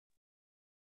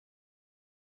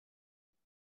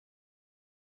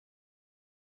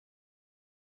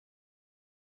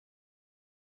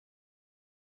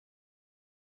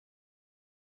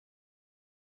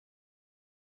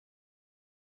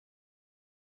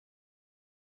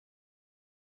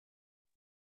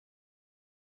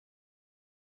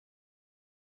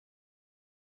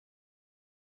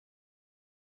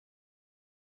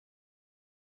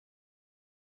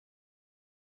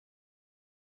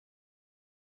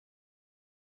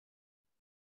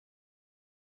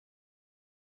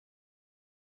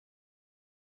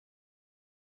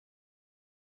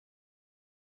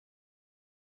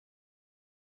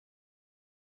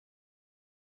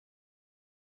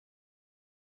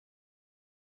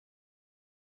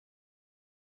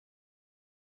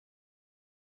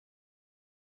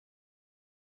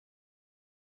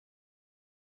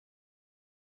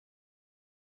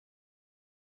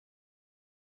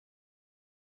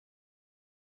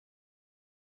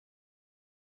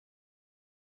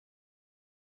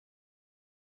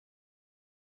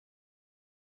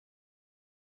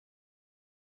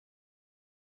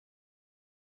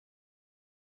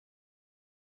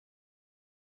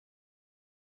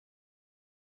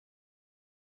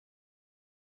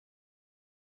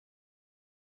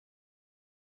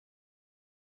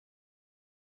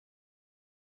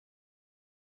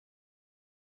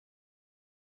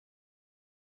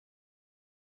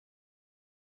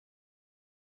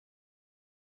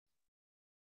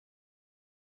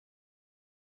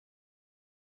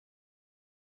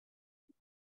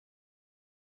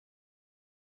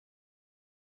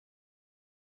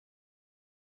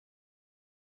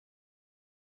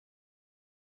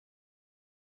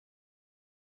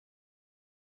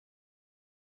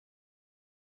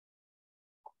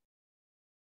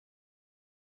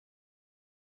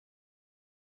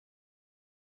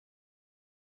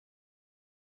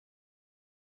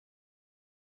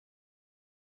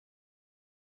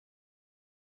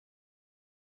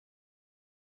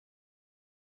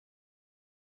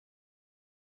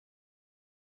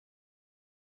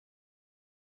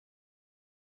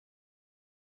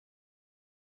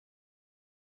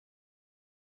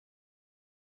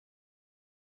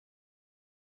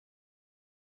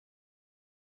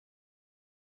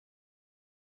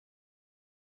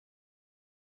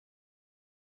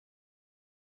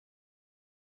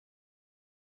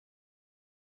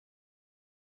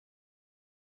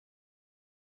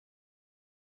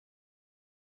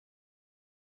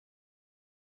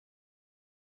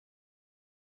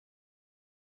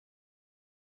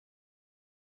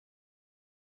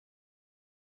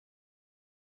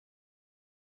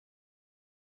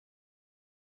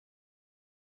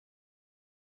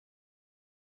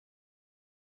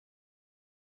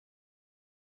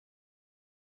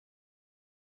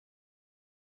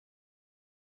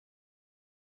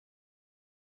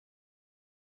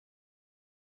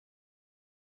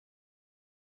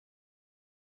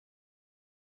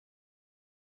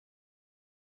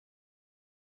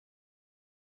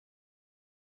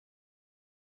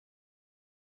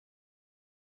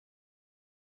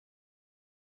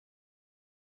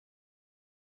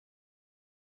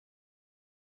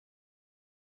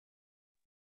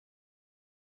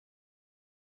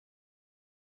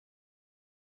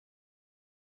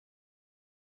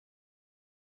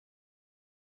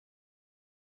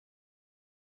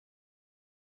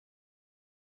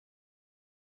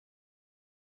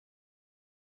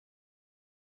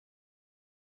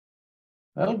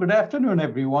Well, good afternoon,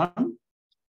 everyone.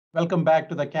 Welcome back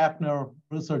to the Kapner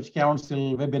Research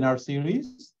Council webinar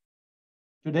series.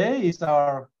 Today is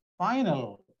our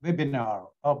final webinar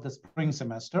of the spring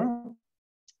semester,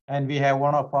 and we have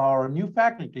one of our new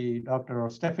faculty, Dr.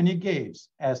 Stephanie Gates,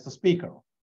 as the speaker.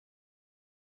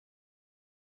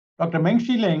 Dr.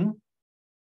 Mengshi Ling,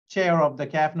 chair of the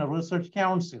Kapner Research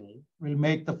Council, will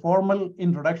make the formal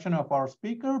introduction of our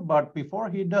speaker, but before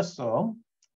he does so,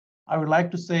 I would like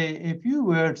to say a few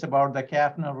words about the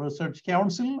Kapner Research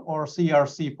Council, or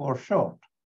CRC for short.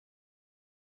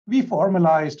 We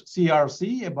formalized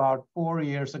CRC about 4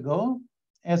 years ago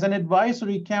as an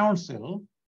advisory council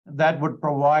that would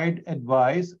provide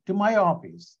advice to my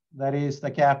office, that is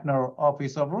the Kapner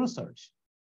Office of Research.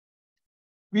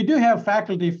 We do have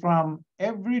faculty from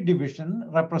every division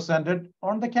represented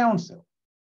on the council.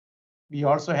 We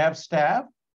also have staff,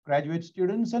 graduate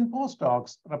students, and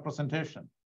postdocs representation.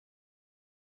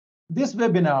 This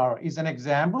webinar is an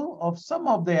example of some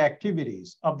of the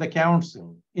activities of the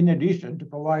council, in addition to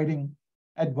providing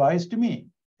advice to me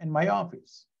in my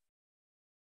office.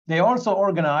 They also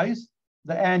organize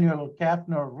the annual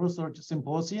Kapner Research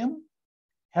Symposium,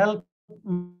 help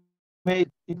make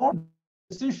important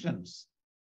decisions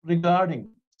regarding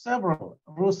several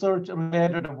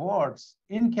research-related awards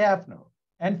in Kapner,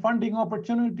 and funding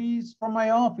opportunities for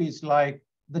my office, like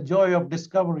the Joy of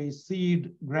Discovery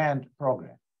Seed Grant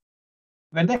Program.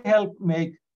 When they help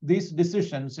make these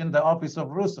decisions in the Office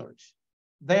of Research,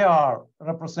 they are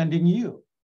representing you,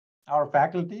 our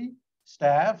faculty,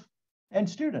 staff, and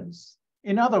students.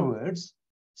 In other words,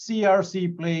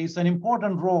 CRC plays an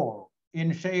important role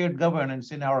in shared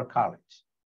governance in our college.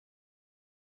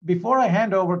 Before I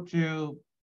hand over to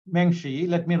Mengshi,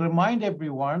 let me remind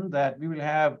everyone that we will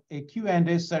have a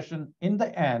Q&A session in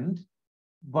the end,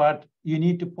 but you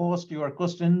need to post your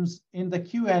questions in the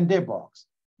Q&A box,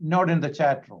 not in the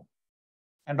chat room.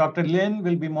 And Dr. Lin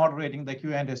will be moderating the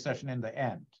Q&A session in the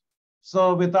end.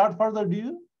 So without further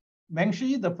ado,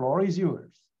 Mengshi, the floor is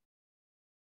yours.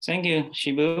 Thank you,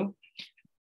 Shibu.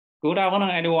 Good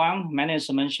afternoon, everyone. My name is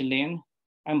Mengshi Lin.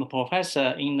 I'm a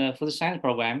professor in the food science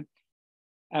program.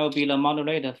 I will be the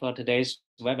moderator for today's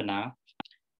webinar.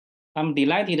 I'm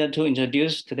delighted to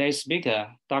introduce today's speaker,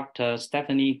 Dr.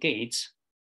 Stephanie Gates.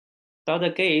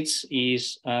 Dr. Gates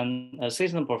is an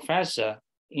assistant professor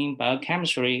in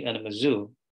biochemistry at Mizzou.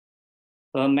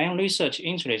 Her main research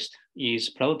interest is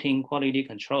protein quality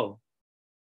control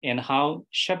and how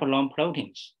chaperone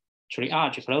proteins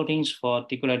triage proteins for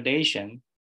degradation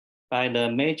by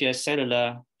the major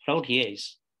cellular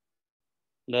protease,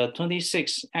 the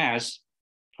 26S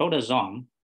proteasome,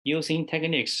 using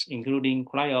techniques including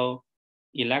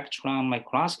cryo-electron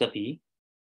microscopy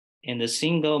and the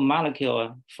single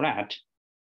molecule FRET.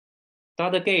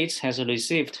 Dr. Gates has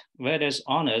received various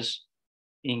honors,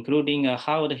 including a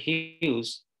Howard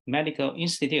Hughes Medical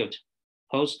Institute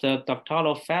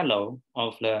postdoctoral fellow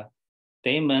of the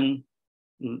Damon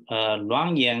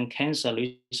Runyon Cancer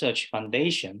Research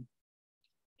Foundation,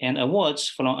 and awards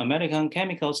from American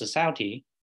Chemical Society,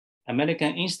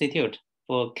 American Institute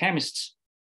for Chemists,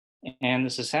 and the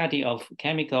Society of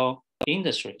Chemical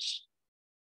Industries.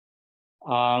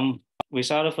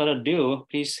 Without further ado,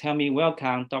 please help me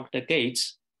welcome Dr.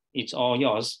 Gates. It's all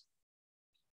yours.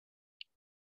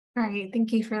 All right,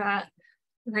 thank you for that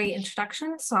great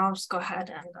introduction. So I'll just go ahead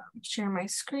and share my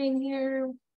screen here.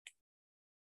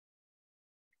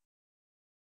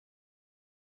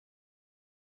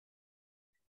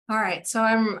 All right, so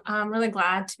I'm really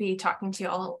glad to be talking to you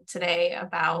all today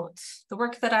about the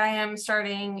work that I am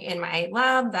starting in my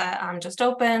lab that just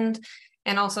opened,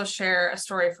 and also share a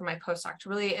story from my postdoc to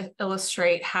really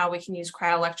illustrate how we can use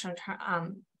cryo-electron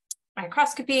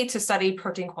microscopy to study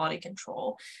protein quality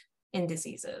control in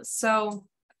diseases. So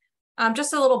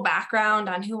just a little background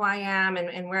on who I am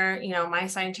and where, my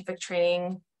scientific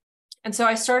training. And so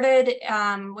I started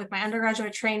with my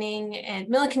undergraduate training at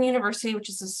Millikan University, which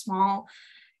is a small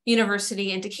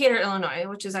university in Decatur, Illinois,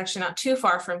 which is actually not too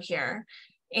far from here.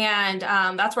 And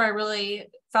that's where I really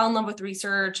fell in love with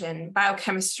research and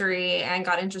biochemistry and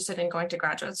got interested in going to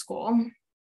graduate school.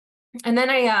 And then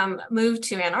I moved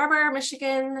to Ann Arbor,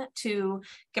 Michigan to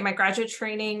get my graduate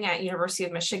training at University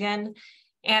of Michigan.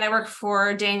 And I worked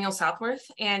for Daniel Southworth,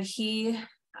 and he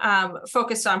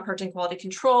focused on protein quality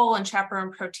control and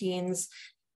chaperone proteins.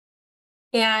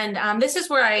 And this is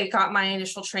where I got my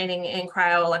initial training in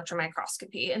cryo-electron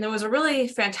microscopy. And there was a really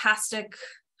fantastic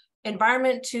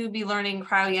environment to be learning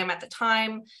cryo-EM at the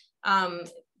time.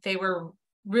 They were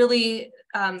really,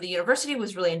 the university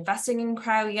was really investing in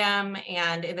cryo-EM,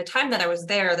 and in the time that I was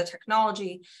there, the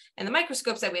technology and the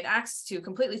microscopes that we had access to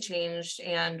completely changed,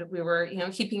 and we were,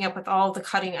 keeping up with all the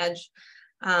cutting edge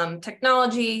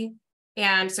technology.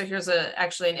 And so here's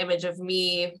actually an image of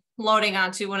me loading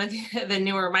onto one of the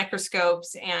newer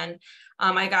microscopes, and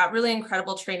I got really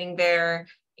incredible training there.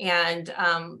 And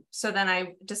so then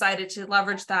I decided to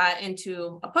leverage that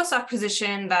into a postdoc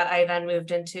position that I then moved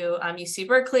into UC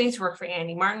Berkeley to work for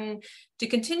Andy Martin to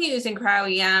continue using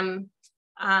cryo-EM,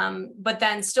 but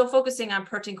then still focusing on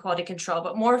protein quality control,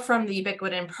 but more from the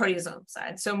ubiquitin and proteasome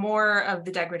side. So more of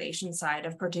the degradation side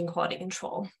of protein quality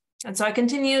control. And so I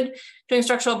continued doing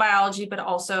structural biology, but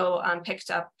also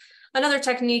picked up another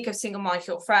technique of single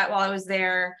molecule FRET while I was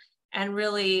there, and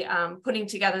really putting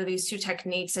together these two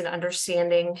techniques and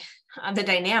understanding the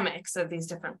dynamics of these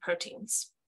different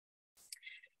proteins.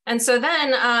 And so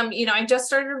then, I just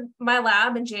started my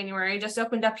lab in January, just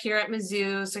opened up here at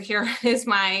Mizzou. So here is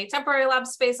my temporary lab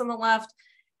space on the left,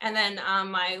 and then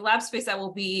my lab space that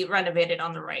will be renovated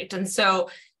on the right. And so,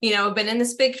 I've been in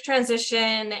this big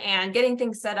transition and getting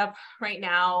things set up right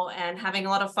now and having a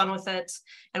lot of fun with it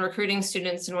and recruiting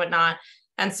students and whatnot.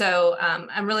 And so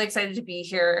I'm really excited to be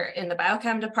here in the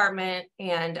biochem department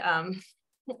and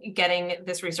getting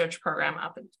this research program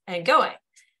up and going.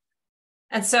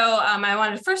 And so I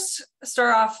wanted to first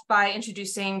start off by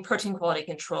introducing protein quality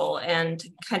control and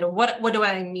kind of what do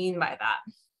I mean by that?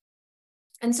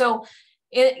 And so,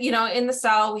 in the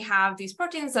cell, we have these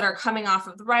proteins that are coming off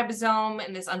of the ribosome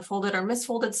in this unfolded or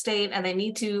misfolded state, and they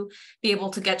need to be able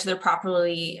to get to their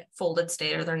properly folded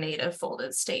state or their native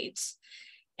folded state.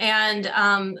 And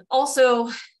also,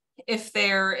 if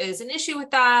there is an issue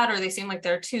with that, or they seem like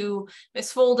they're too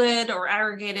misfolded or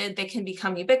aggregated, they can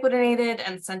become ubiquitinated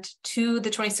and sent to the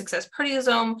 26S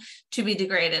proteasome to be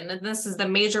degraded. And this is the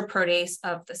major protease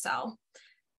of the cell.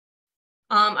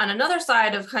 On another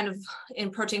side of kind of in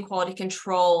protein quality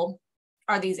control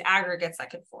are these aggregates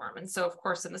that can form. And so, of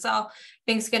course, in the cell,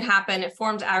 things can happen. It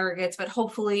forms aggregates, but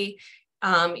hopefully,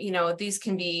 these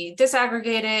can be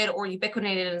disaggregated or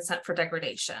ubiquitinated and sent for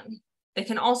degradation. They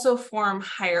can also form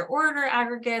higher order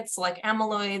aggregates like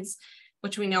amyloids,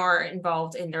 which we know are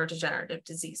involved in neurodegenerative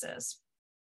diseases.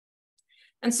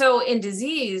 And so in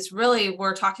disease, really,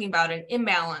 we're talking about an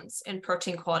imbalance in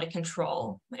protein quality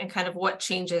control and kind of what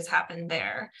changes happen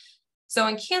there. So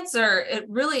in cancer, it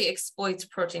really exploits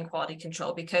protein quality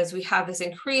control because we have this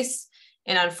increase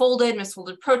in unfolded,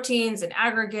 misfolded proteins and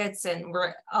aggregates, and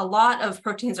a lot of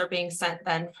proteins are being sent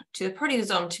then to the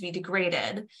proteasome to be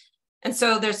degraded. And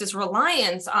so there's this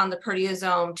reliance on the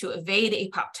proteasome to evade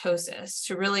apoptosis,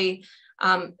 to really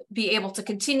be able to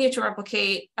continue to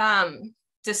replicate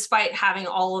despite having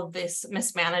all of this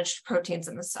mismanaged proteins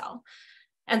in the cell.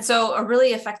 And so a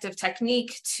really effective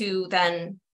technique to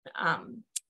then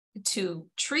to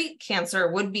treat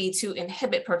cancer would be to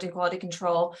inhibit protein quality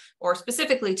control, or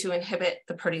specifically to inhibit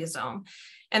the proteasome.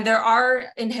 And there are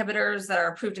inhibitors that are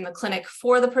approved in the clinic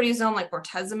for the proteasome, like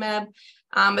bortezomib,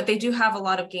 but they do have a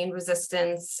lot of gain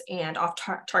resistance and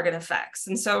off-target effects.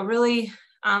 And so really,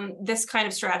 this kind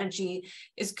of strategy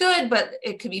is good, but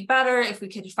it could be better if we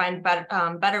could find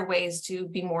better ways to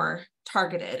be more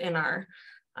targeted in our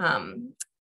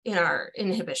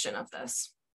inhibition of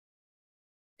this.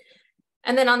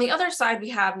 And then on the other side, we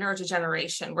have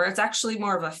neurodegeneration, where it's actually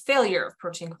more of a failure of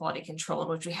protein quality control, in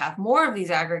which we have more of these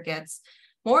aggregates,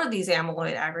 more of these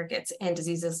amyloid aggregates in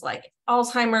diseases like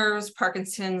Alzheimer's,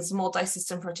 Parkinson's,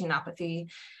 multi-system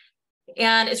proteinopathy.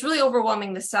 And it's really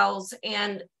overwhelming the cells,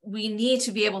 and we need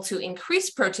to be able to increase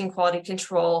protein quality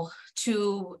control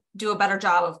to do a better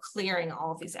job of clearing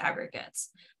all of these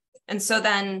aggregates. And so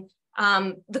then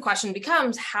the question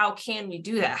becomes, how can we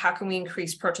do that? How can we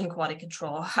increase protein quality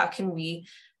control? How can we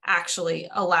actually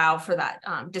allow for that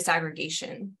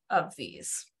disaggregation of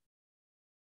these?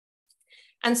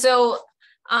 And so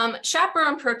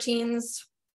chaperone proteins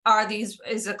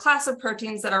is a class of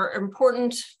proteins that are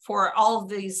important for all of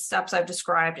these steps I've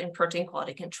described in protein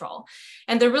quality control.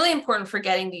 And they're really important for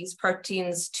getting these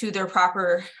proteins to their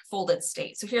proper folded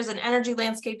state. So here's an energy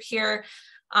landscape here,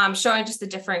 showing just the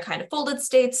different kind of folded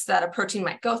states that a protein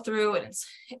might go through in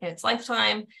its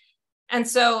lifetime. And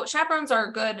so chaperones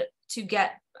are good to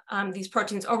get these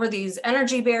proteins over these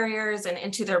energy barriers and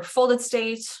into their folded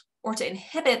state, or to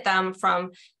inhibit them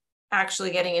from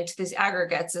actually getting into these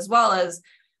aggregates, as well as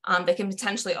they can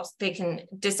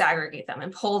disaggregate them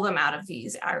and pull them out of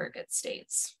these aggregate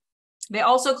states. They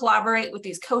also collaborate with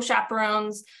these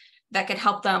co-chaperones that can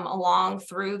help them along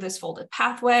through this folded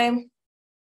pathway.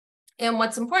 And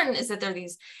what's important is that they're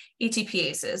these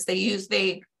ATPases.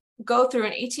 They go through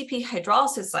an ATP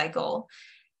hydrolysis cycle,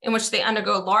 in which they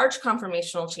undergo large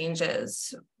conformational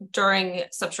changes during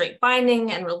substrate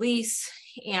binding and release,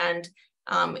 and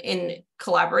in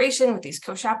collaboration with these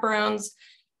co-chaperones.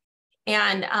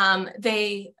 And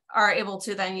they are able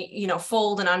to then,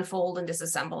 fold and unfold and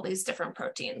disassemble these different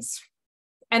proteins.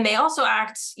 And they also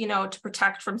act, to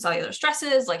protect from cellular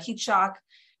stresses like heat shock,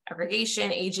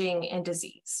 aggregation, aging, and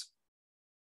disease.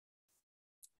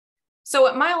 So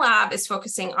what my lab is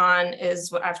focusing on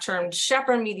is what I've termed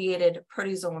chaperone-mediated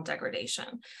proteasomal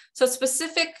degradation. So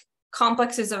specific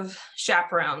complexes of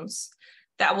chaperones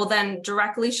that will then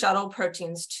directly shuttle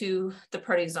proteins to the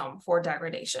proteasome for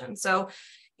degradation. So,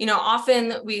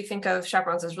 often we think of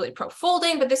chaperones as really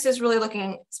pro-folding, but this is really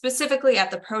looking specifically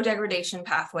at the pro-degradation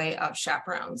pathway of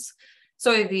chaperones.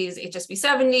 So we have these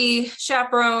HSP70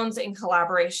 chaperones in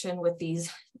collaboration with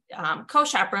these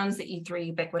co-chaperones, the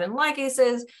E3 ubiquitin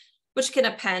ligases, which can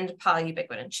append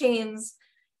polyubiquitin chains.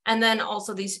 And then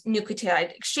also these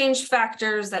nucleotide exchange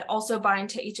factors that also bind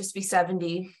to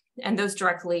HSP70, and those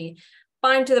directly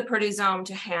bind to the proteasome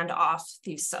to hand off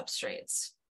these substrates.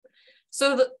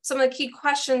 So some of the key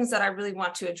questions that I really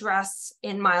want to address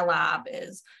in my lab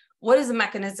is, what is the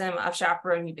mechanism of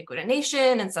chaperone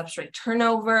ubiquitination and substrate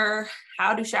turnover?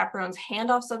 How do chaperones hand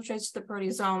off substrates to the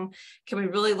proteasome? Can we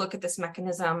really look at this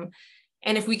mechanism?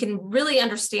 And if we can really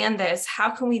understand this,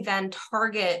 how can we then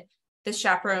target the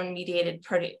chaperone-mediated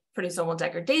proteasomal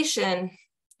degradation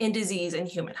in disease and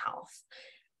human health?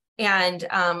 And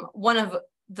one of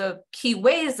the key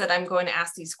ways that I'm going to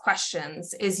ask these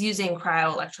questions is using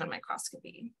cryo-electron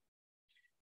microscopy.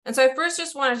 And so I first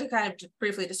just wanted to kind of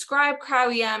briefly describe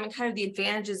cryo-EM and kind of the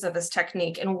advantages of this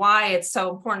technique and why it's so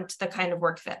important to the kind of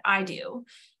work that I do.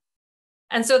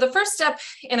 And so the first step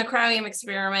in a cryo-EM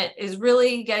experiment is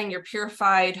really getting your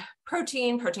purified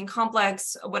protein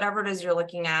complex, whatever it is you're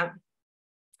looking at.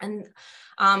 And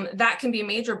that can be a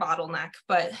major bottleneck,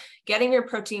 but getting your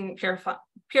protein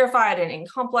purified and in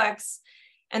complex,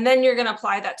 and then you're going to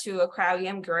apply that to a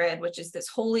cryo-EM grid, which is this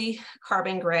holy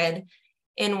carbon grid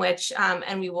in which,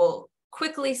 and we will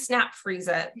quickly snap freeze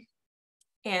it,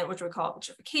 and which we call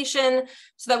vitrification,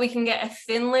 so that we can get a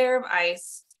thin layer of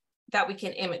ice that we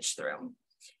can image through.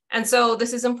 And so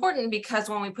this is important because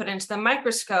when we put it into the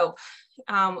microscope,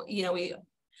 we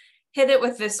hit it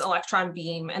with this electron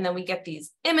beam, and then we get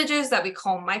these images that we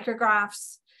call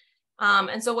micrographs.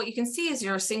 And so what you can see is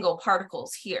your single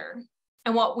particles here.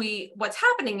 And what's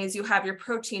happening is you have your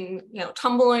protein,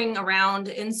 tumbling around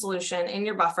in solution in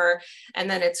your buffer, and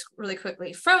then it's really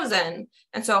quickly frozen.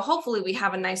 And so hopefully we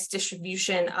have a nice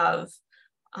distribution of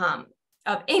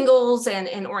angles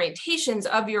and orientations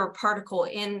of your particle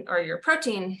or your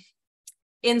protein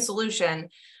in solution,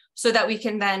 so that we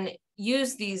can then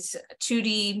use these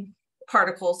 2D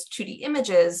particles, 2D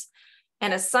images,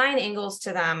 and assign angles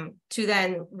to them to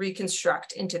then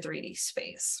reconstruct into 3D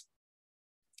space.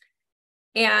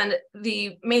 And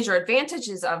the major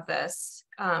advantages of this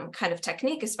kind of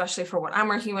technique, especially for what I'm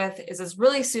working with, is it's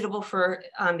really suitable for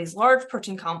these large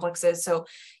protein complexes. So,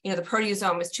 the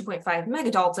proteasome is 2.5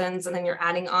 megadaltons, and then you're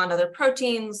adding on other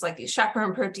proteins like these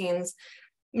chaperone proteins.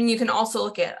 I mean, you can also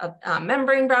look at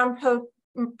membrane-bound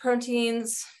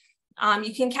proteins.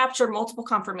 You can capture multiple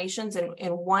conformations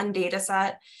in one data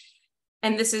set.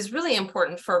 And this is really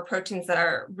important for proteins that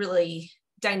are really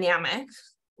dynamic,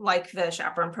 like the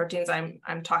chaperone proteins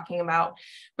I'm talking about,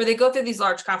 where they go through these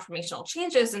large conformational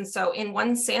changes. And so in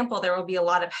one sample, there will be a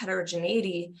lot of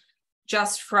heterogeneity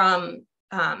just from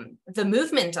the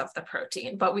movement of the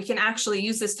protein, but we can actually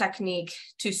use this technique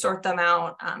to sort them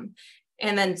out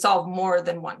and then solve more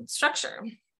than one structure.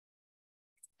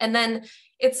 And then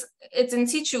it's in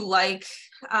situ-like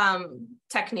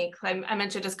technique I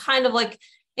mentioned is kind of like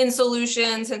in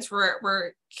solution, since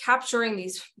we're capturing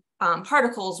these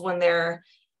particles when they're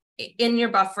in your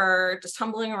buffer, just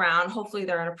tumbling around. Hopefully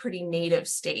they're in a pretty native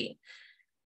state.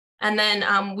 And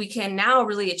then we can now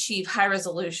really achieve high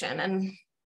resolution. And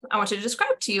I want to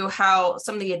describe to you how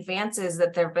some of the advances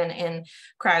that there have been in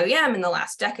cryo-EM in the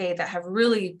last decade that have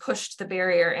really pushed the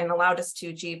barrier and allowed us to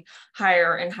achieve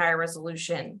higher and higher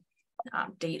resolution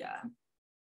data.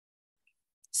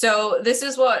 So this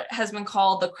is what has been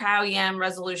called the cryo-EM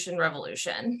resolution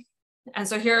revolution. And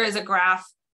so here is a graph,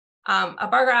 a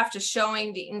bar graph just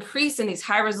showing the increase in these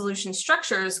high resolution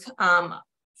structures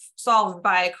solved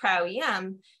by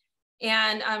cryo-EM.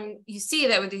 And you see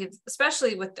that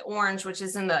especially with the orange, which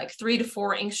is in the 3 to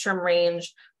 4 angstrom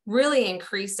range, really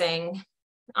increasing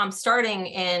starting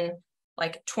in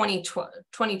like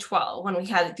 2012, when we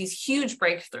had these huge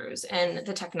breakthroughs in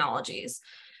the technologies.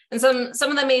 And some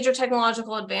of the major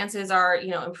technological advances are,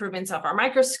 improvements of our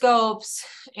microscopes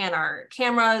and our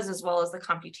cameras, as well as the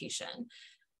computation.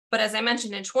 But as I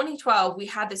mentioned, in 2012, we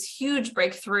had this huge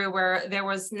breakthrough where there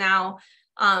was now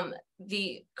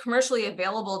the commercially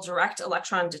available direct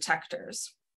electron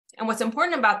detectors. And what's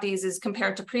important about these is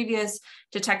compared to previous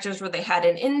detectors where they had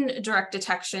an indirect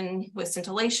detection with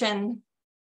scintillation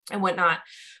and whatnot,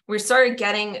 we started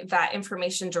getting that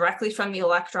information directly from the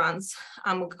electrons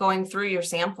going through your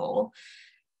sample.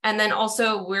 And then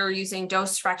also we're using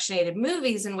dose fractionated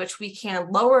movies in which we can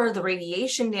lower the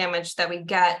radiation damage that we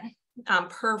get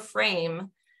per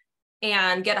frame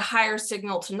and get a higher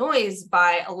signal to noise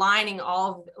by aligning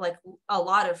a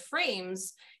lot of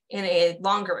frames in a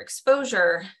longer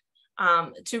exposure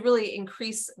to really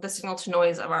increase the signal to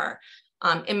noise of our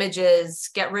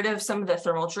images, get rid of some of the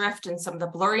thermal drift and some of the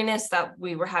blurriness that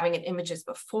we were having in images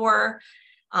before.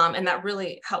 And that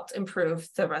really helped improve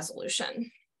the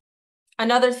resolution.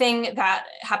 Another thing that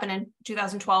happened in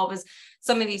 2012 is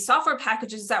some of these software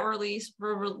packages that were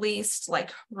released like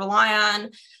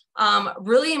Relion,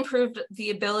 really improved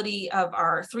the ability of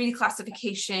our 3D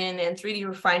classification and 3D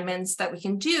refinements that we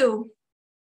can do,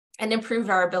 and improved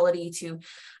our ability to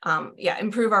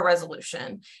improve our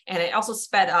resolution. And it also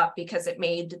sped up because it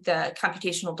made the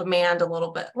computational demand a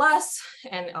little bit less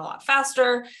and a lot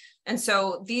faster. And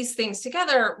so these things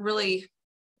together really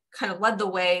kind of led the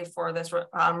way for this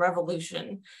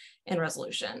revolution in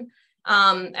resolution.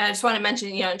 And I just want to mention,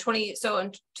 in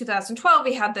 2012,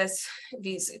 we had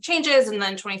these changes, and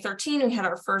then 2013, we had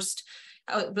our first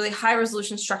really high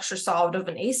resolution structure solved of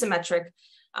an asymmetric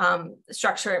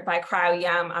structure by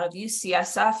cryo-EM out of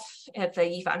UCSF at the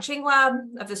Yifan Cheng lab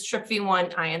of this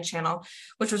TRPV1 ion channel,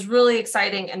 which was really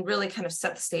exciting and really kind of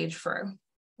set the stage for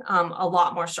a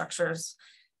lot more structures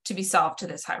to be solved to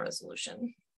this high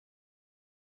resolution.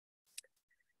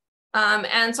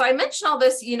 And so I mentioned all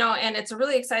this, and it's a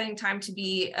really exciting time to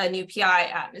be a new PI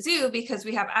at Mizzou because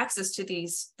we have access to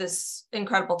this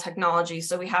incredible technology.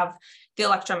 So we have the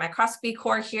electron microscopy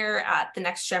core here at the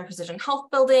Next Gen Precision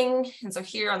Health building. And so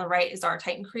here on the right is our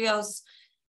Titan Krios,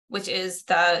 which is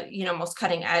the most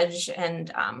cutting edge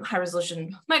and high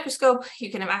resolution microscope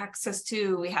you can have access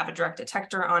to. We have a direct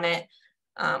detector on it.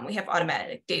 We have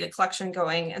automatic data collection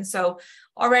going. And so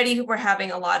already we're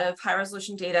having a lot of high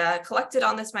resolution data collected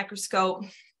on this microscope.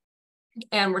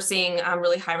 And we're seeing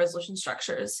really high resolution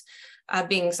structures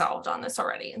being solved on this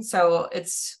already. And so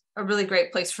it's a really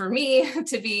great place for me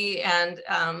to be, and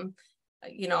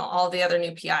all the other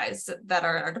new PIs that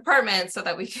are in our department, so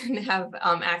that we can have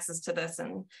access to this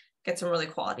and get some really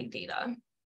quality data.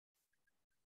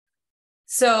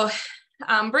 So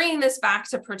bringing this back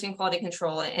to protein quality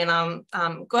control, and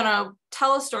I'm going to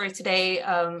tell a story today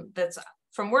that's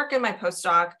from work in my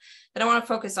postdoc that I want to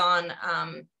focus on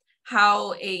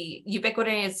how a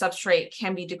ubiquitinated substrate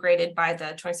can be degraded by the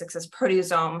 26S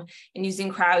proteasome, and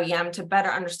using cryo-EM to better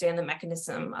understand the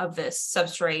mechanism of this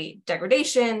substrate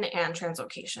degradation and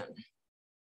translocation.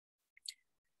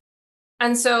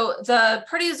 And so the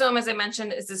proteasome, as I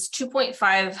mentioned, is this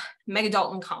 2.5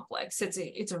 megadalton complex.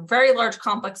 It's a very large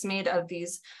complex made of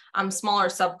these smaller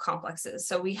subcomplexes.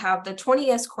 So we have the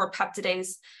 20S core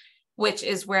peptidase, which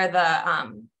is where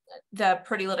the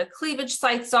proteolytic cleavage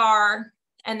sites are.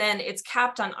 And then it's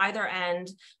capped on either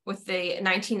end with the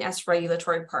 19S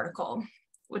regulatory particle,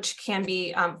 which can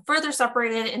be further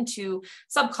separated into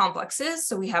subcomplexes.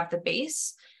 So we have the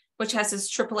base, which has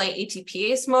this AAA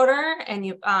ATPase motor and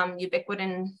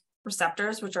ubiquitin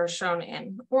receptors, which are shown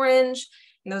in orange.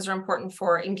 And those are important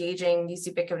for engaging these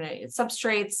ubiquitinated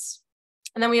substrates.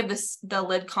 And then we have the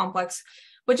lid complex,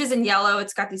 which is in yellow.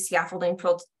 It's got these scaffolding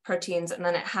proteins, and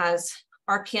then it has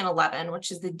RPN11,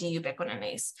 which is the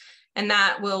deubiquitinase. And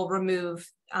that will remove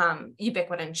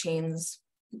ubiquitin chains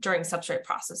during substrate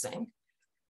processing.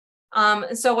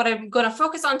 So what I'm going to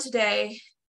focus on today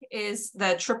is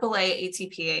the AAA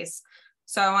ATPase.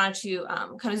 So I wanted to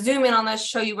kind of zoom in on this,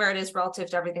 show you where it is relative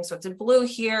to everything. So it's in blue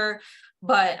here,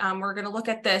 but we're going to look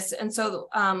at this. And so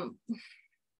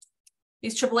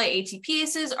these AAA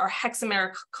ATPases are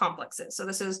hexameric complexes. So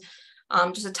this is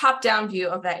just a top-down view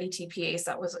of that ATPase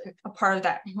that was a part of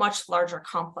that much larger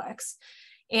complex.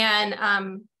 And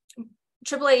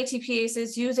AAA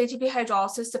ATPases use ATP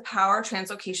hydrolysis to power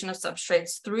translocation of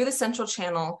substrates through the central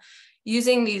channel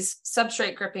using these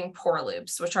substrate gripping pore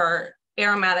loops, which are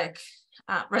aromatic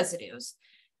residues.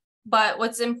 But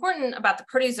what's important about the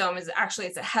proteasome is actually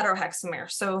it's a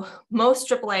heterohexamer. So most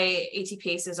AAA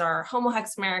ATPases are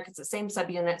homohexameric. It's the same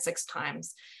subunit 6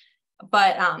 times.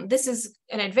 But this is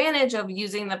an advantage of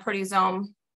using the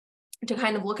proteasome to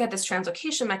kind of look at this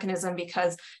translocation mechanism,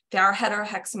 because they are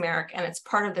heterohexameric and it's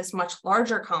part of this much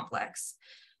larger complex.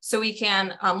 So we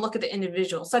can look at the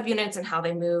individual subunits and how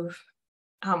they move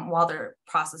while they're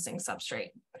processing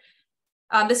substrate.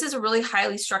 This is a really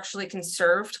highly structurally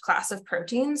conserved class of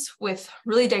proteins with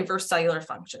really diverse cellular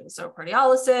functions. So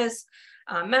proteolysis,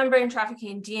 membrane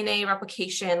trafficking, DNA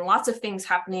replication, lots of things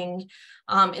happening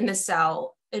in the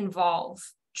cell involve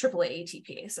AAA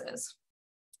ATPases.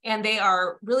 And they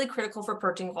are really critical for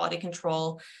protein quality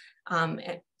control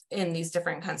in these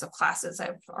different kinds of classes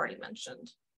I've already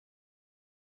mentioned.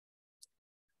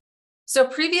 So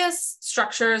previous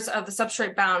structures of the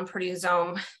substrate-bound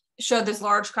proteasome showed this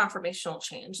large conformational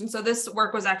change. And so this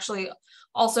work was actually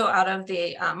also out of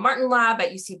the Martin lab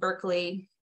at UC Berkeley,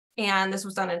 and this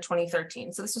was done in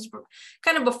 2013. So this was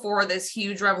kind of before this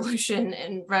huge revolution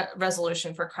in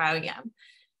resolution for cryo-EM.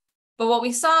 But what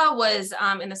we saw was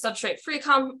in the substrate-free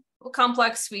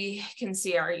complex, we can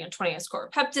see our 20S core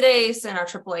peptidase and our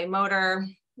AAA motor,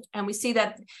 and we see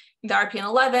that the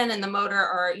RPN11 and the motor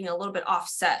are a little bit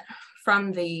offset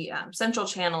from the central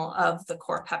channel of the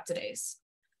core peptidase.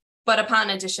 But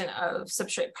upon addition of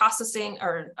substrate processing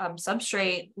or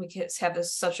substrate, we can have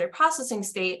this substrate processing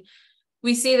state,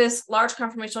 we see this large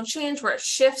conformational change where it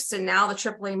shifts, and now the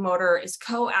AAA motor is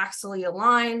coaxially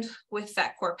aligned with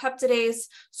that core peptidase,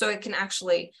 so it can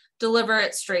actually deliver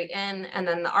it straight in, and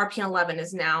then the RPN11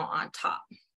 is now on top.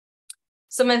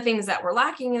 Some of the things that were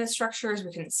lacking in the structures,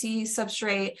 we couldn't see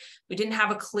substrate. We didn't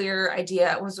have a clear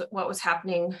idea what was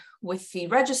happening with the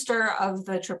register of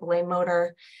the AAA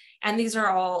motor. And these are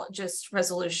all just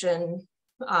resolution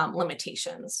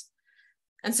limitations.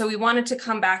 And so we wanted to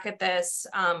come back at this,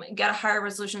 get a higher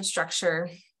resolution structure,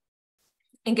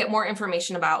 and get more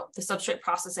information about the substrate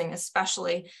processing,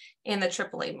 especially in the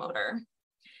AAA motor.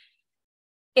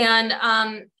 And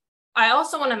I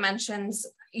also want to mention,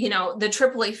 the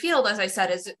AAA field, as I said,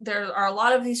 is there are a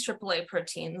lot of these AAA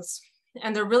proteins,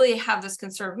 and they really have this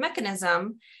conserved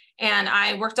mechanism. And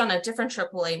I worked on a different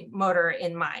AAA motor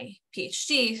in my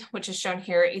PhD, which is shown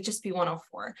here,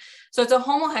 HSP104. So it's a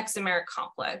homohexameric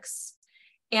complex.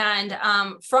 And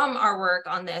from our work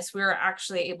on this, we were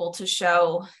actually able to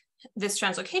show this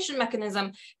translocation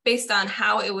mechanism based on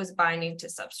how it was binding to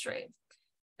substrate.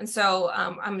 And so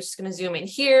I'm just going to zoom in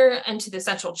here into the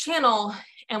central channel.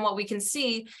 And what we can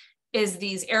see is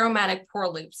these aromatic pore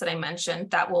loops that I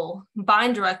mentioned that will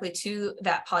bind directly to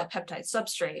that polypeptide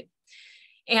substrate.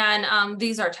 And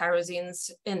these are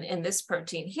tyrosines in this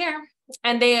protein here.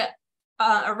 And they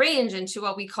arrange into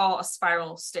what we call a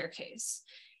spiral staircase.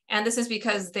 And this is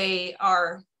because they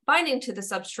are binding to the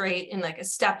substrate in like a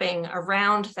stepping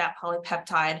around that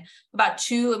polypeptide, about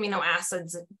 2 amino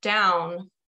acids down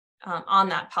on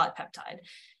that polypeptide.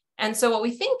 And so what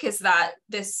we think is that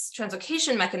this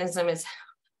translocation mechanism is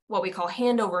what we call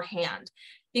hand over hand,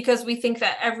 because we think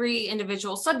that every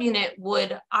individual subunit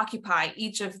would occupy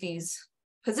each of these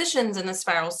positions in the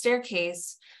spiral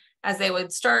staircase, as they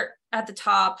would start at the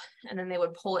top and then they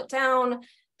would pull it down,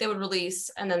 they would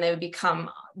release, and then they would become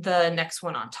the next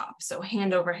one on top. So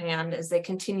hand over hand as they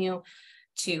continue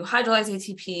to hydrolyze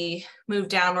ATP, move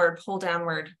downward, pull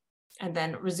downward, and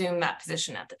then resume that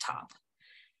position at the top.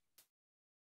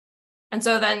 And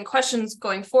so then questions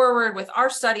going forward with our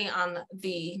study on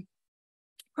the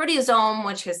proteasome,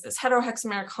 which is this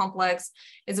heterohexameric complex,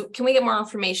 is can we get more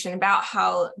information about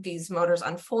how these motors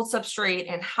unfold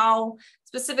substrate, and how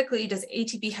specifically does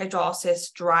ATP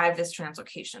hydrolysis drive this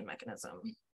translocation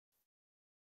mechanism?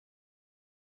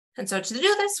 And so to do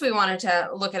this, we wanted to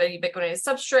look at a ubiquitinated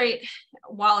substrate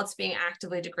while it's being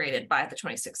actively degraded by the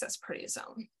 26S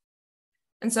proteasome.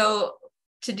 And so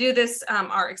to do this,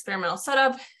 our experimental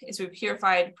setup is we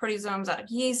purified proteasomes out of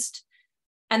yeast,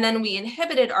 and then we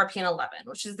inhibited RPN11,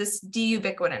 which is this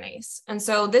deubiquitinase. And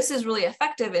so this is really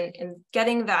effective in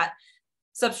getting that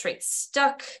substrate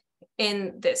stuck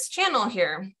in this channel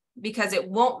here, because it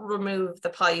won't remove the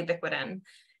polyubiquitin,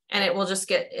 and it'll just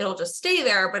stay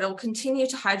there, but it'll continue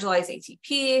to hydrolyze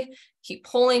ATP, keep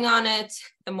pulling on it,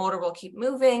 the motor will keep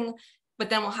moving, but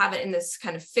then we'll have it in this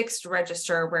kind of fixed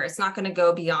register where it's not going to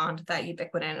go beyond that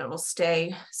ubiquitin, it will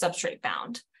stay substrate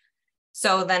bound.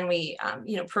 So then we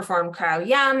performed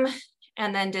cryo-EM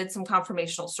and then did some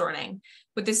conformational sorting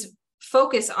with this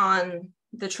focus on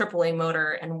the AAA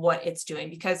motor and what it's doing,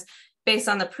 because based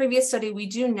on the previous study, we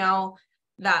do know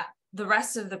that the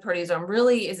rest of the proteasome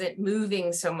really isn't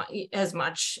moving as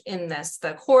much in this.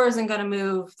 The core isn't going to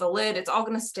move, the lid, it's all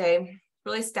going to stay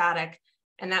really static,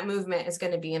 and that movement is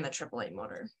going to be in the AAA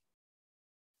motor.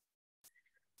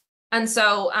 And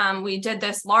so we did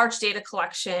this large data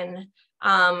collection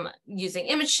using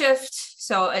image shift.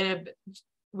 So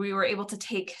we were able to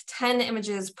take 10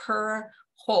 images per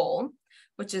hole,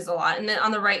 which is a lot. And then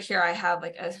on the right here, I have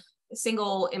like a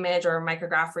single image or a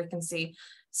micrograph where you can see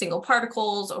single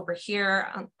particles over here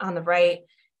on the right.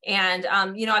 And,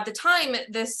 you know, at the time,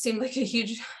 this seemed like a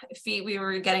huge feat. We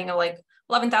were getting like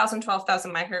 11,000,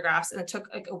 12,000 micrographs, and it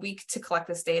took like a week to collect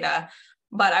this data.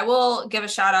 But I will give a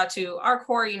shout out to our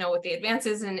core, you know, with the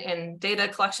advances in data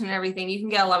collection and everything, you can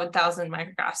get 11,000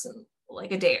 micrographs in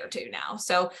like a day or two now.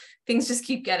 So things just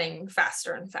keep getting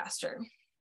faster and faster.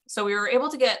 So we were able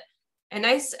to get a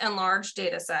nice and large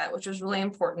data set, which was really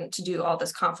important to do all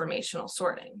this conformational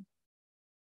sorting.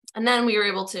 And then we were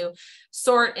able to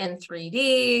sort in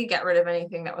 3D, get rid of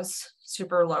anything that was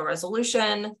super low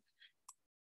resolution.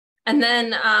 And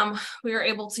then we were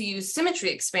able to use symmetry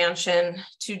expansion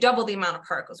to double the amount of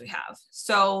particles we have.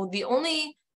 So the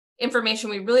only information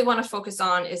we really want to focus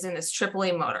on is in this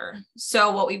AAA motor.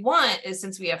 So what we want is,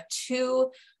 since we have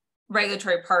 2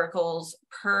 regulatory particles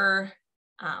per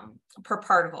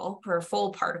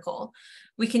full particle,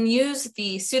 we can use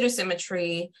the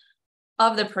pseudosymmetry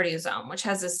of the proteasome, which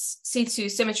has this C2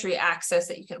 symmetry axis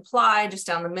that you can apply just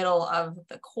down the middle of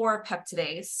the core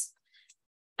peptidase.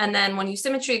 And then when you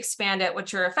symmetry expand it,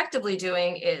 what you're effectively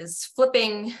doing is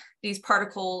flipping these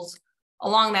particles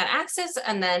along that axis,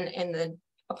 and then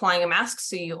applying a mask,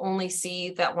 so you only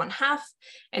see that 1/2.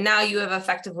 And now you have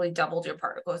effectively doubled your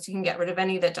particles. You can get rid of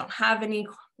any that don't have any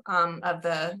of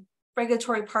the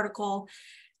regulatory particle,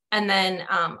 and then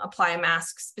apply a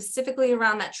mask specifically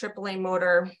around that AAA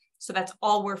motor. So that's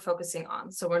all we're focusing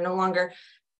on. So we're no longer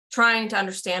trying to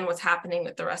understand what's happening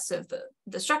with the rest of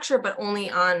the structure, but only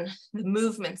on the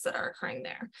movements that are occurring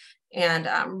there, and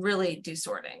really do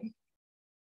sorting.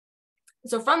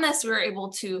 So from this, we were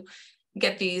able to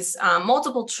get these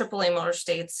multiple AAA motor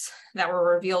states that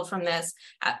were revealed from this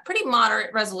at pretty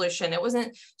moderate resolution. It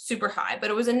wasn't super high, but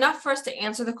it was enough for us to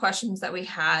answer the questions that we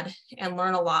had and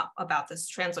learn a lot about this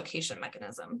translocation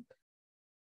mechanism.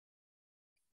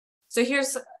 So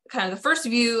here's kind of the first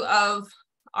view of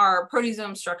our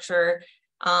proteasome structure.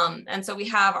 And so we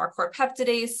have our core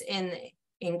peptidase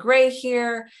in gray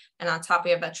here, and on top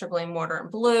we have that AAA motor in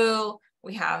blue.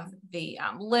 We have the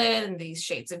lid and these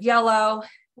shades of yellow.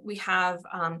 We have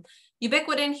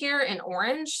ubiquitin here in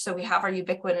orange. So we have our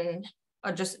ubiquitin,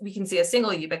 we can see a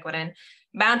single ubiquitin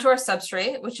bound to our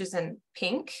substrate, which is in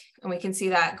pink. And we can see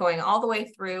that going all the way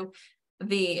through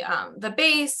the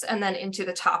base and then into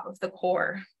the top of the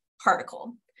core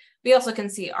particle. We also can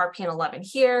see RPN11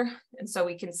 here. And so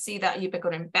we can see that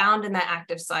ubiquitin bound in that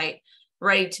active site,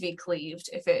 ready to be cleaved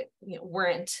if it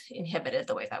weren't inhibited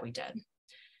the way that we did.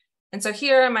 And so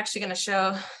here I'm actually going to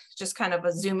show just kind of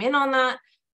a zoom in on that.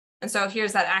 And so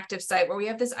here's that active site where we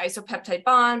have this isopeptide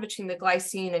bond between the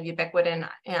glycine of ubiquitin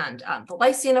and the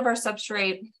lysine of our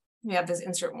substrate. We have this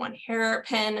insert 1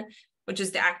 hairpin, which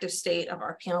is the active state of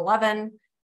RPN11.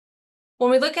 When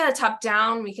we look at it top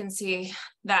down, we can see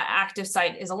that active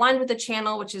site is aligned with the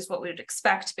channel, which is what we would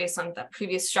expect based on the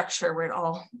previous structure where it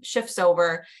all shifts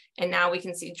over. And now we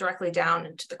can see directly down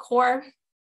into the core.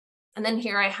 And then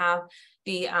here I have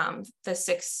the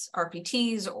 6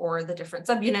 RPTs, or the different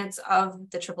subunits of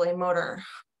the AAA motor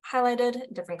highlighted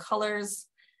in different colors.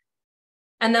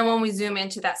 And then when we zoom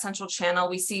into that central channel,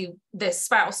 we see this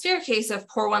spiral staircase of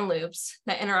pore-1 loops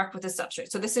that interact with the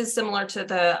substrate. So this is similar to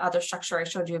the other structure I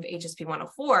showed you of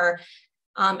HSP104.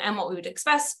 And what we would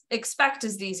expect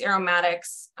is these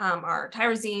aromatics, our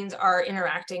tyrosines, are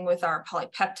interacting with our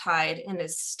polypeptide in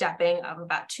this stepping of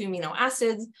about 2 amino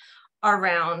acids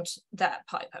around that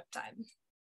polypeptide.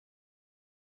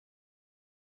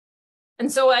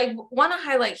 And so I want to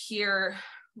highlight here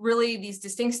really these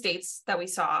distinct states that we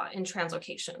saw in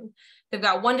translocation. They've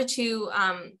got 1 to 2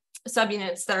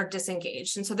 subunits that are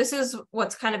disengaged. And so this is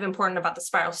what's kind of important about the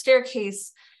spiral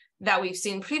staircase that we've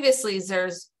seen previously, is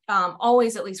there's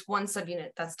always at least 1 subunit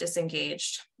that's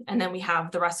disengaged. And then we have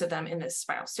the rest of them in this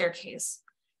spiral staircase.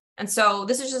 And so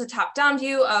this is just a top-down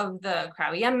view of the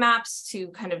cryo-EM maps to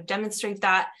kind of demonstrate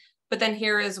that. But then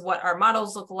here is what our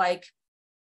models look like.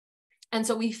 And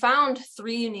so we found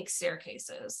 3 unique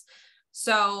staircases.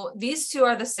 So these 2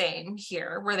 are the same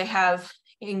here, where they have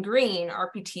in green,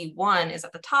 RPT1 is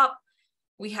at the top.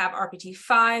 We have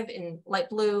RPT5 in light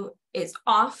blue is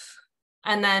off.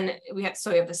 And then we have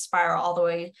the spiral all the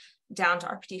way down to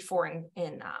RPT4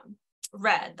 in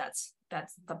red. That's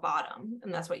the bottom.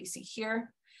 And that's what you see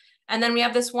here. And then we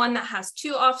have this one that has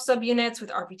 2 off subunits with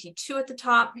RPT2 at the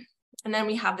top. And then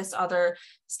we have this other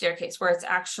staircase where it's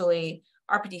actually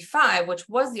RPT5, which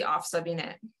was the off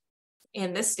subunit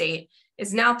in this state,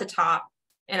 is now at the top,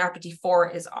 and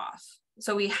RPT4 is off.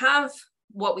 So we have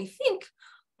what we think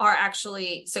are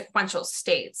actually sequential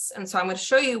states. And so I'm going to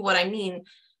show you what I mean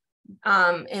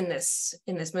in this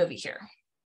movie here.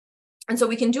 And so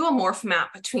we can do a morph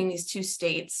map between these 2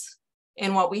 states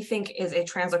in what we think is a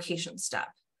translocation step.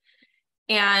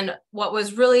 And what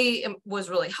was really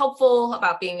helpful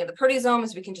about being in the proteasome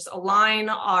is we can just align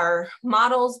our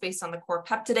models based on the core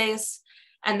peptidase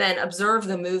and then observe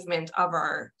the movement of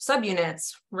our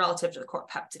subunits relative to the core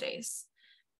peptidase.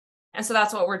 And so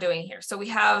that's what we're doing here. So we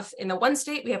have, in the one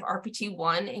state, we have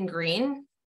RPT1 in green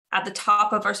at the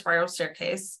top of our spiral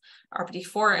staircase.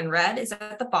 RPT4 in red is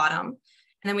at the bottom.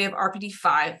 And then we have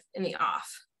RPT5 in the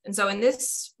off. And so in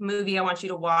this movie, I want you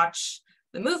to watch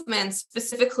the movements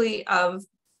specifically of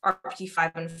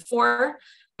RPT5 and 4.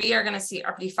 We are going to see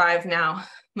RPT5 now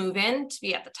move in to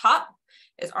be at the top,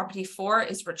 as RPT4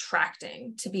 is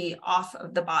retracting to be off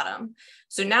of the bottom.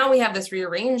 So now we have this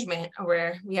rearrangement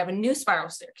where we have a new spiral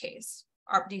staircase.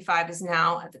 RPT5 is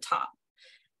now at the top,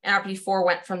 and RPT4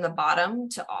 went from the bottom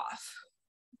to off.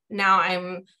 Now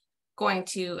I'm going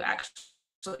to actually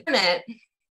turn it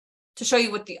to show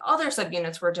you what the other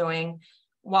subunits were doing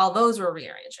while those were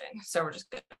rearranging. So we're just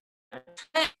going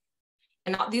to,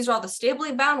 and these are all the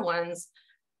stably bound ones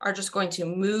are just going to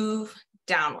move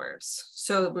downwards.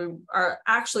 So we are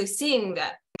actually seeing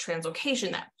that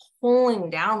translocation, that pulling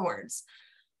downwards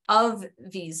of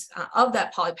these of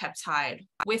that polypeptide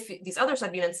with these other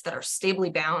subunits that are stably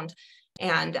bound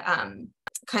and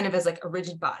kind of as like a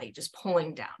rigid body, just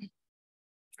pulling down.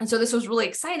 And so this was really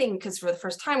exciting because for the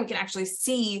first time we can actually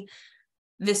see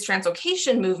this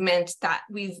translocation movement that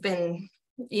we've been,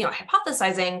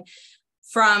 hypothesizing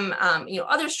from,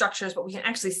 other structures, but we can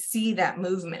actually see that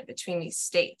movement between these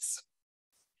states.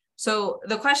 So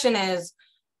the question is,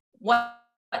 what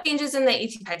changes in the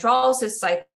ATP hydrolysis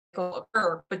cycle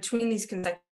occur between these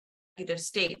consecutive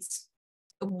states?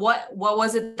 What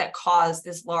was it that caused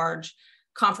this large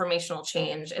conformational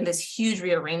change and this huge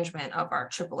rearrangement of our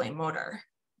AAA motor?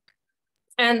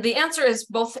 And the answer is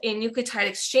both a nucleotide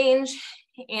exchange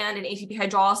and an ATP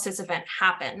hydrolysis event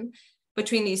happen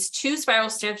between these two spiral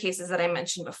staircases that I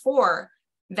mentioned before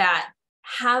that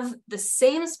have the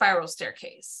same spiral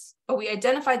staircase, but we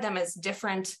identified them as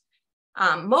different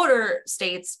motor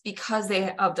states because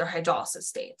of their hydrolysis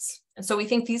states. And so we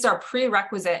think these are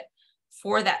prerequisite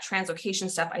for that translocation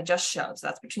step I just showed. So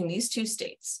that's between these two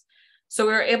states. So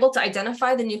we were able to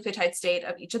identify the nucleotide state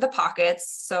of each of the pockets.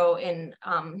 So in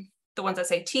the ones that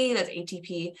say T, that's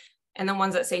ATP, and the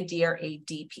ones that say D are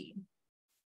ADP.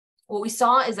 What we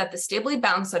saw is that the stably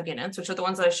bound subunits, which are the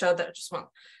ones that I showed that just went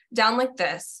down like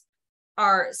this,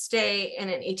 stay in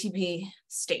an ATP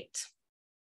state.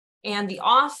 And the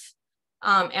off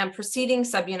and preceding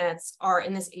subunits are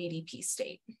in this ADP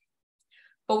state.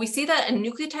 But we see that a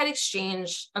nucleotide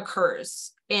exchange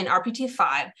occurs in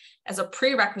RPT5 as a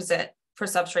prerequisite for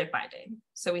substrate binding.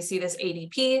 So we see this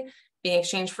ADP being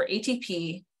exchanged for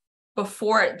ATP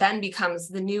before it then becomes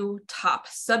the new top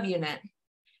subunit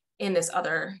in this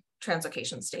other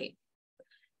translocation state.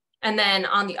 And then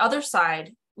on the other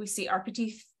side, we see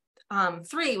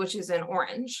RPT3, which is in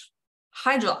orange,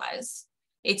 hydrolyze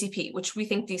ATP, which we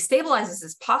think destabilizes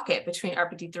this pocket between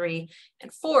RPT3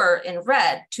 and 4 in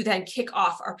red to then kick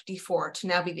off RPT4 to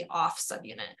now be the off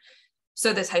subunit.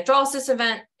 So this hydrolysis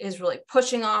event is really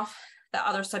pushing off the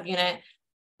other subunit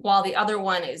while the other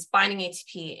one is binding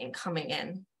ATP and coming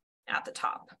in at the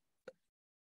top.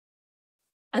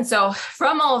 And so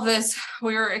from all of this,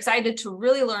 we were excited to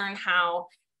really learn how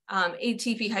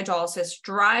ATP hydrolysis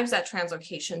drives that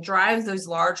translocation, drives those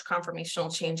large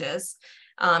conformational changes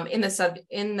in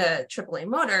the AAA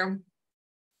motor.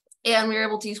 And we were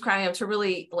able to use cryo to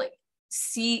really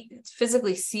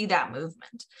physically see that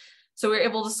movement. So we were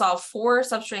able to solve 4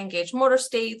 substrate engaged motor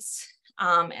states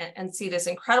and see this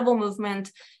incredible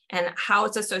movement and how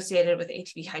it's associated with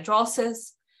ATP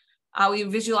hydrolysis. We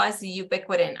visualized the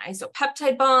ubiquitin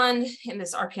isopeptide bond in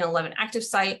this RPN11 active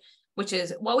site, which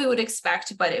is what we would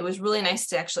expect, but it was really nice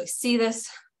to actually see this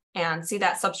and see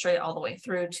that substrate all the way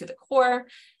through to the core.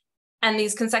 And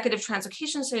these consecutive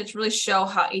translocation states really show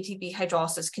how ATP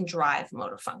hydrolysis can drive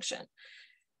motor function.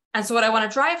 And so what I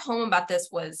want to drive home about this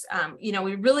was,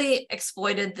 we really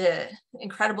exploited the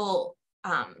incredible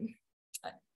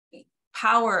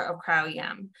power of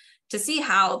cryo-EM to see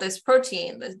how this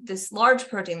protein, this large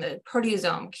protein, the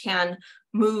proteasome, can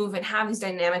move and have these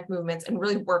dynamic movements and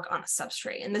really work on a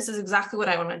substrate. And this is exactly what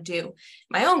I want to do in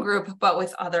my own group, but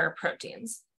with other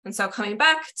proteins. And so coming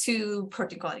back to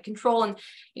protein quality control and,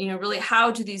 really how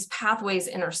do these pathways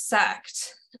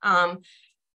intersect?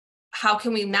 How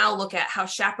can we now look at how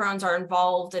chaperones are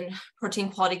involved in protein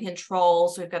quality control?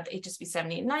 So we've got the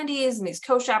HSP70 and 90s and these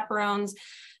co-chaperones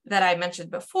that I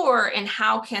mentioned before, and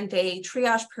how can they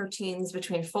triage proteins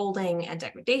between folding and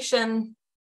degradation?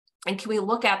 And can we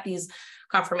look at these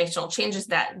conformational changes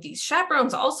that these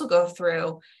chaperones also go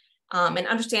through and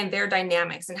understand their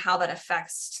dynamics and how that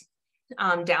affects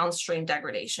downstream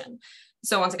degradation.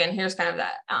 So once again, here's kind of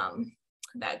that,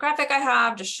 that graphic I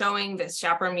have just showing this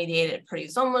chaperone-mediated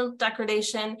proteasomal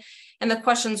degradation and the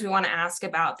questions we want to ask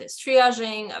about this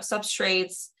triaging of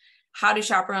substrates. How do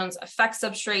chaperones affect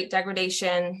substrate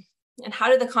degradation? And how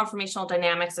do the conformational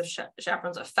dynamics of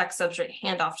chaperones affect substrate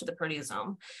handoff to the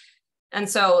proteasome? And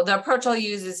so the approach I'll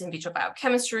use is in vitro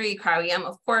biochemistry, cryo-EM,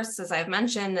 of course, as I've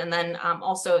mentioned, and then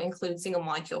also include single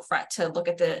molecule FRET to look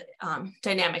at the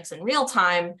dynamics in real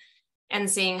time and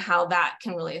seeing how that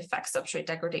can really affect substrate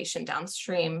degradation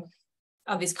downstream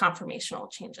of these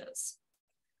conformational changes.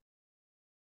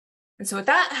 And so with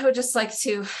that, I would just like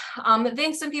to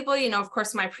thank some people, of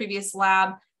course, my previous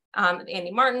lab,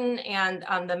 Andy Martin,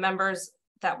 and the members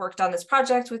that worked on this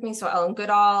project with me. So Ellen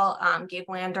Goodall, Gabe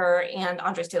Lander, and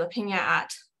Andres de la Pena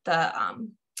at the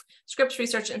Scripps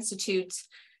Research Institute.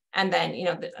 And then,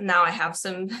 now I have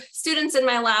some students in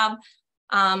my lab,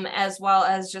 as well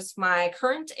as just my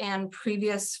current and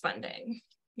previous funding.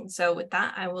 And so with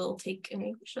that, I will take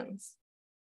any questions.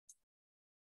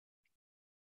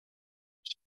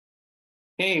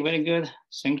 Okay, very good.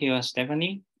 Thank you,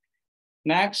 Stephanie.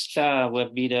 Next will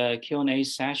be the Q&A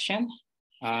session.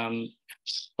 For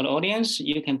the audience,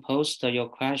 you can post your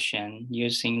question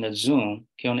using the Zoom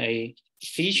Q&A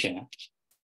feature.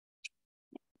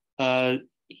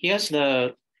 Here's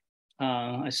the,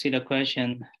 I see the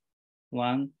question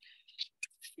one.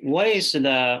 What is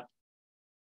the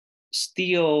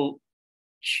stoichiometry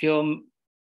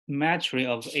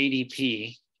of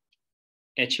ADP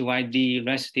HYD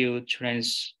residue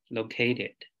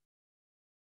translocated?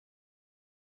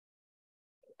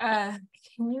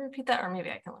 Can you repeat that, or maybe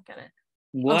I can look at it?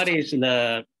 What is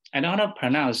the, I don't know how to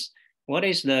pronounce, what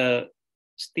is the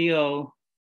stoichiometry?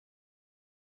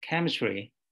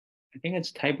 I think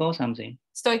it's typo something.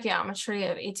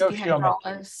 Stoichiometry of ATP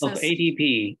hydrolysis. Of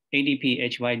ADP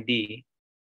HYD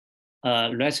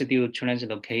residue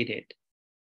translocated.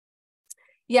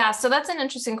 Yeah, so that's an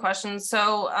interesting question.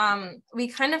 So we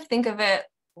kind of think of it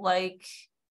like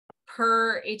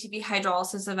per ATP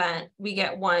hydrolysis event, we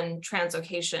get one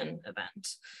translocation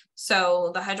event.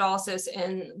 So the hydrolysis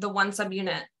in the one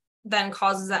subunit then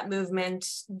causes that movement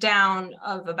down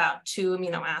of about 2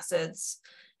 amino acids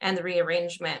and the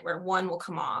rearrangement where one will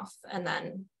come off and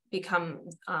then become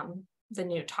the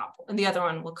new top, and the other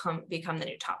one will become the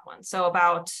new top one. So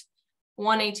about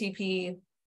 1 ATP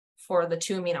for the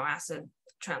 2 amino acid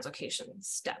translocation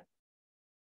step.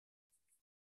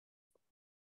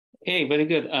 Okay, very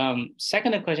good.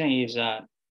 Second question is,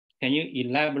 can you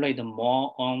elaborate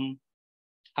more on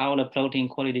how the protein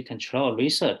quality control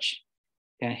research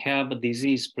can help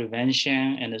disease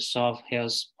prevention and solve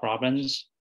health problems?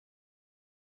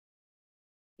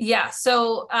 Yeah,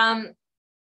 so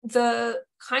the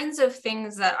kinds of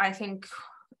things that I think,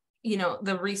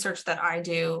 the research that I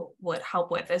do would help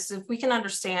with is if we can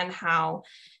understand how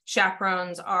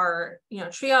chaperones are,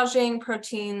 triaging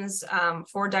proteins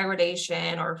for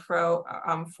degradation or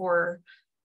for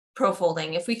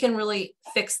profolding, if we can really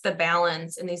fix the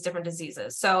balance in these different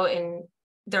diseases. So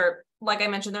like I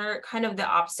mentioned, they're kind of the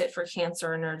opposite for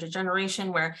cancer and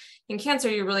neurodegeneration, where in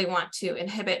cancer, you really want to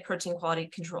inhibit protein quality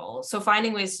control. So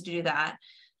finding ways to do that.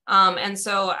 And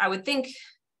so I would think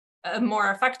a more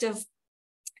effective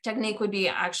technique would be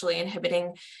actually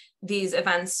inhibiting these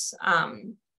events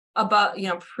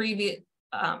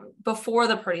before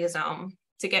the proteasome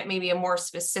to get maybe a more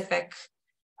specific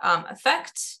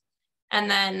effect. And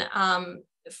then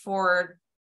for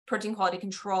protein quality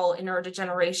control in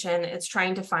neurodegeneration, it's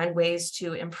trying to find ways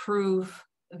to improve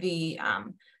the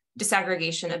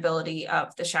disaggregation ability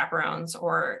of the chaperones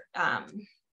or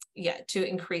to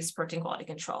increase protein quality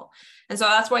control. And so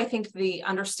that's why I think the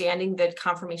understanding the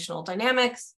conformational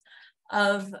dynamics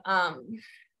of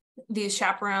these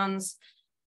chaperones,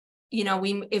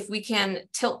 if we can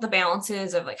tilt the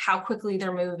balances of like how quickly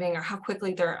they're moving or how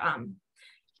quickly they're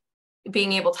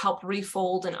being able to help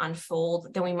refold and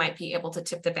unfold, then we might be able to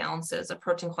tip the balances of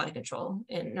protein quality control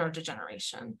in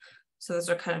neurodegeneration. So those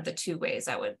are kind of the two ways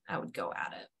I would go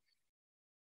at it.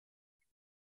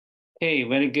 Okay,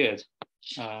 very good.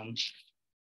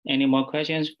 Any more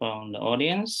questions from the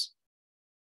audience?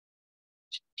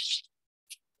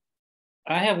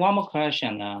 I have one more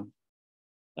question.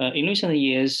 In recent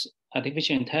years,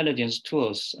 artificial intelligence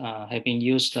tools have been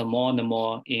used more and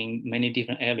more in many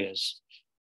different areas,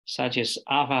 such as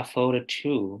AlphaFold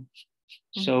 2.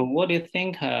 So what do you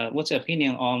think, what's your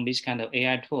opinion on this kind of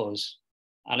AI tools?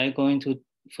 Are they going to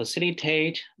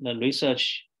facilitate the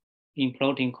research in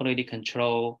protein quality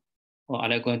control, or are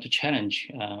they going to challenge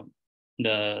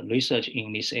the research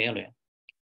in this area?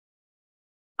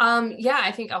 Yeah,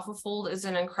 I think AlphaFold is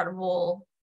an incredible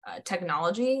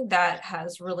technology that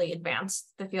has really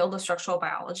advanced the field of structural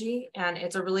biology, and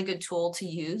it's a really good tool to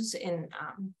use in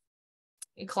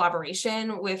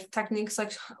collaboration with techniques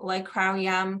like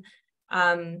cryo-EM.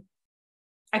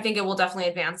 I think it will definitely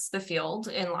advance the field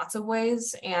in lots of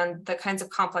ways, and the kinds of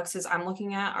complexes I'm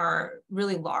looking at are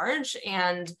really large,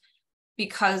 and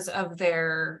because of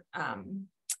their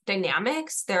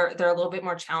dynamics, they're a little bit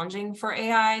more challenging for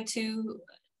AI to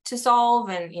solve.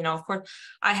 And, you know, of course,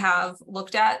 I have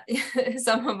looked at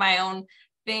some of my own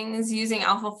things using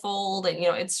AlphaFold, and, you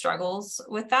know, it struggles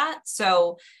with that.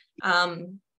 So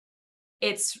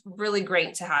it's really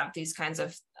great to have these kinds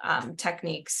of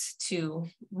techniques to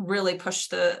really push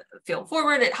the field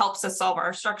forward. It helps us solve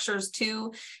our structures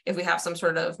too, if we have some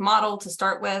sort of model to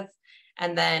start with.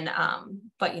 And then,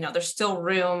 but, you know, there's still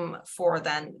room for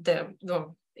then the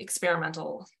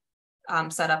experimental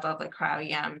setup of like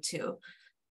cryo-EM to,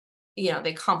 you know,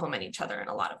 they complement each other in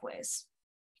a lot of ways.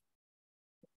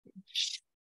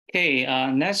 Okay,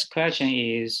 next question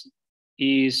is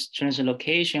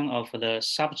translocation of the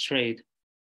substrate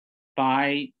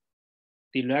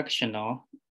bi-directional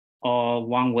or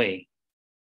one way?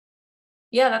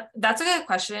 Yeah, that's a good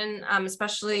question,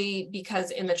 especially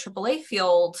because in the AAA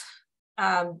field,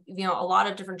 you know, a lot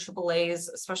of different AAAs,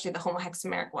 especially the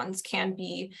homohexameric ones, can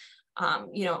be,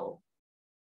 you know,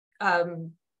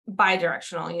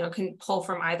 bidirectional, you know, can pull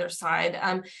from either side.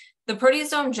 The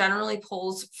proteasome generally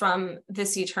pulls from the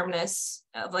C-terminus,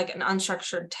 of like an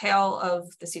unstructured tail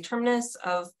of the C-terminus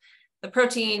of the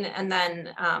protein, and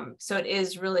then so it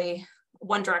is really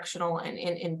one directional and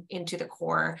into the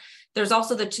core. There's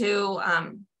also the two,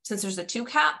 since there's the two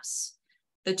caps,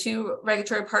 the two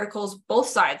regulatory particles, both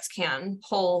sides can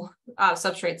pull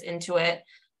substrates into it.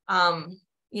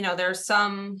 You know, there's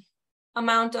some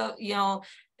amount of, you know,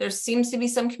 there seems to be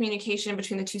some communication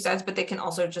between the two sides, but they can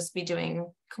also just be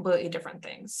doing completely different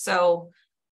things. So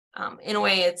in a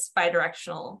way it's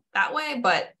bidirectional that way,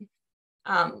 but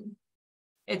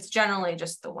it's generally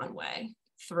just the one way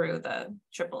through the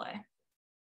AAA.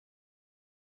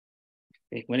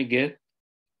 Okay, very good.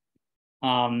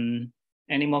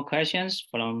 Any more questions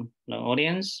from the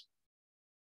audience?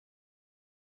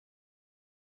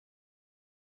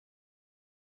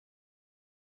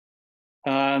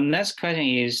 Next question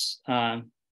is not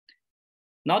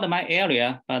my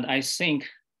area, but I think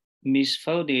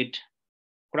misfolded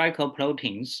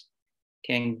glycoproteins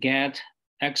can get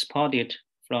exported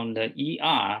from the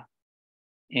ER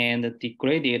and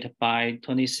degraded by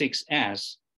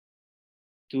 26S.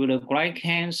 Do the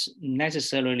glycans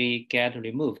necessarily get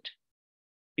removed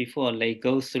before they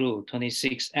go through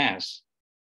 26S?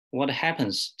 What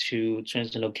happens to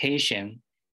translocation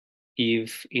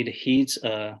if it hits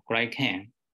a glycan?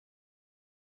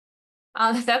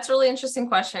 That's a really interesting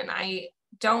question. I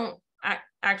don't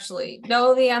actually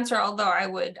know the answer, although I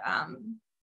would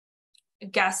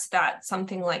guess that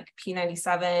something like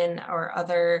P97 or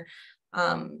other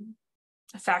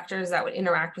factors that would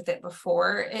interact with it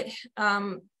before it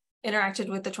interacted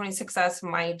with the 26S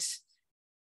might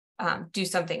do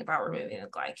something about removing the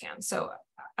glycan. So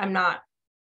I'm not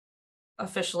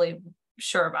officially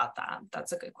sure about that.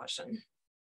 That's a good question.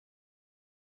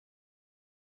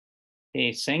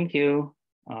 Okay, thank you.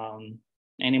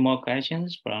 Any more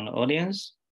questions from the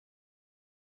audience?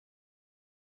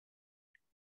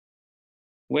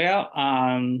 Well,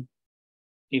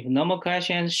 if no more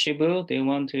questions, Shibu, do you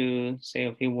want to say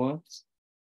a few words?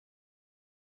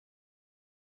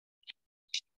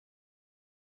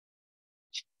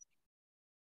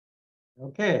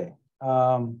 Okay.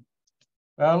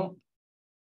 Well,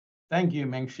 thank you,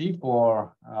 Mengshi,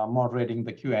 for moderating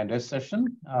the Q&A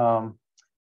session.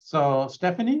 So,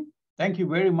 Stephanie, thank you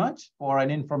very much for an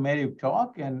informative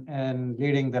talk and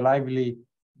leading the lively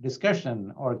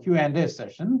discussion or Q&A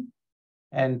session.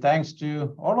 And thanks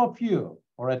to all of you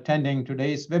for attending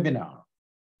today's webinar.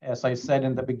 As I said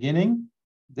in the beginning,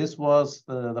 this was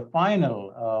the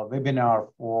final webinar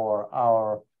for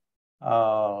our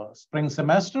spring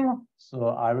semester. So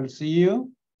I will see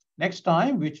you next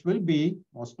time, which will be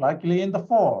most likely in the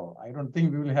fall. I don't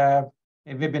think we will have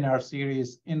a webinar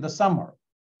series in the summer.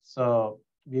 So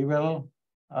we will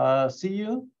see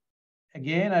you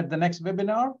again at the next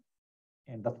webinar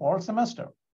in the fall semester.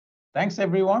 Thanks,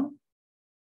 everyone.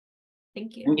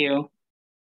 Thank you. Thank you.